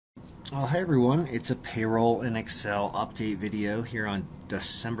Well, hi everyone. It's a payroll in Excel update video here on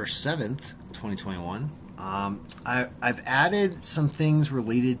December 7th, 2021. I've added some things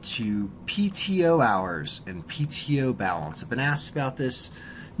related to PTO hours and PTO balance. I've been asked about this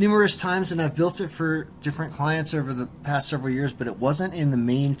numerous times and I've built it for different clients over the past several years, but it wasn't in the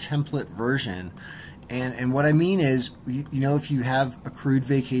main template version. And what I mean is, if you have accrued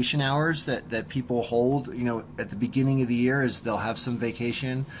vacation hours that people hold, at the beginning of the year, is they'll have some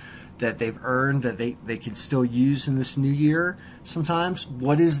vacation that they've earned that they can still use in this new year sometimes.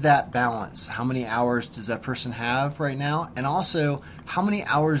 What is that balance? How many hours does that person have right now? And also, how many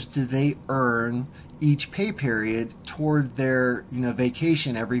hours do they earn each pay period toward their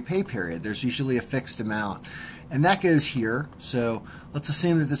vacation every pay period? There's usually a fixed amount. And that goes here. So let's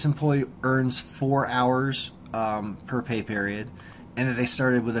assume that this employee earns 4 hours per pay period and that they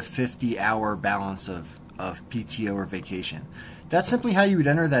started with a 50-hour balance of PTO or vacation. That's simply how you would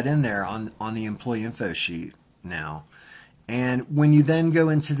enter that in there on the employee info sheet now. And when you then go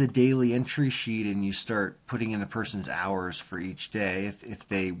into the daily entry sheet and you start putting in the person's hours for each day, if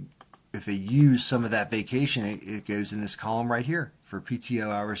they use some of that vacation, it goes in this column right here for PTO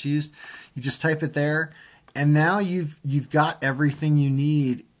hours used. You just type it there, and now you've got everything you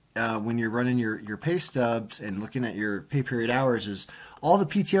need when you're running your pay stubs and looking at your pay period hours. Is all the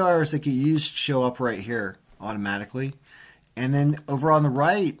PTO hours that get used show up right here automatically. And then over on the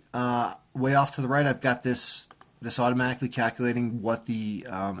right, way off to the right, I've got this automatically calculating what the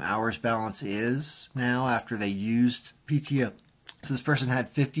hours balance is now after they used PTO. So this person had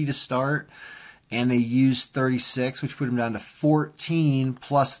 50 to start, and they used 36, which put them down to 14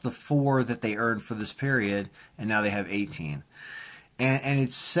 plus the 4 that they earned for this period, and now they have 18. And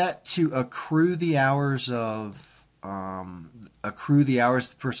it's set to accrue the hours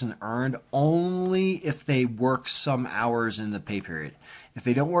the person earned only if they work some hours in the pay period. If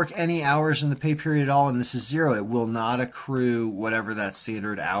they don't work any hours in the pay period at all, and this is 0, it will not accrue whatever that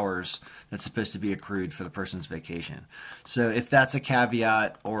standard hours that's supposed to be accrued for the person's vacation. So if that's a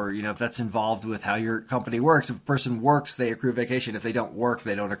caveat, or if that's involved with how your company works, if a person works, they accrue vacation. If they don't work,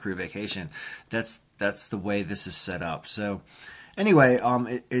 they don't accrue vacation. That's the way this is set up. So anyway,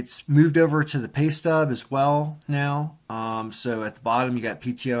 it's moved over to the pay stub as well now. So at the bottom, you got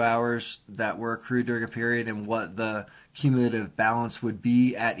PTO hours that were accrued during a period and what the cumulative balance would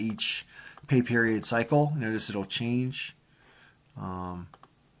be at each pay period cycle. Notice it'll change.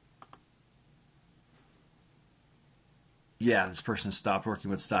 Yeah, this person stopped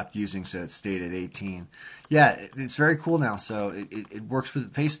working but stopped using, so it stayed at 18. Yeah, it's very cool now. So it works with the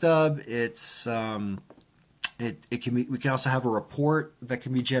pay stub. It's It can be, we can also have a report that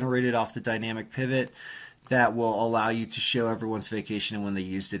can be generated off the dynamic pivot that will allow you to show everyone's vacation and when they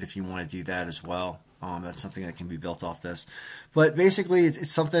used it if you want to do that as well. That's something that can be built off this. But basically,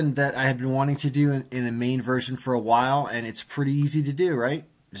 it's something that I have been wanting to do in the main version for a while, and it's pretty easy to do, right?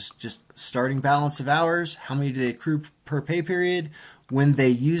 Just starting balance of hours, how many do they accrue per pay period, when they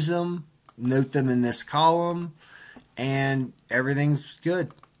use them, note them in this column, and everything's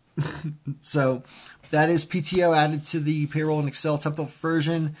good. So that is PTO added to the Payroll in Excel template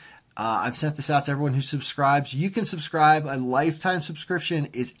version. I've sent this out to everyone who subscribes. You can subscribe. A lifetime subscription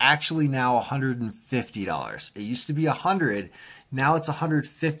is actually now $150. It used to be $100. Now it's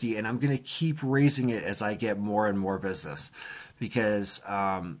 $150, and I'm going to keep raising it as I get more and more business, because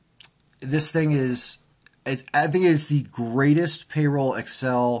this thing is, I think it is the greatest payroll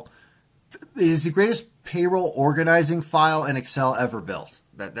Excel. It is the greatest payroll organizing file in Excel ever built.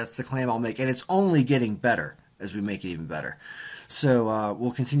 That's the claim I'll make, and it's only getting better as we make it even better. So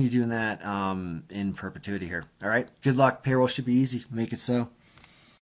we'll continue doing that in perpetuity here. All right, good luck. Payroll should be easy. Make it so.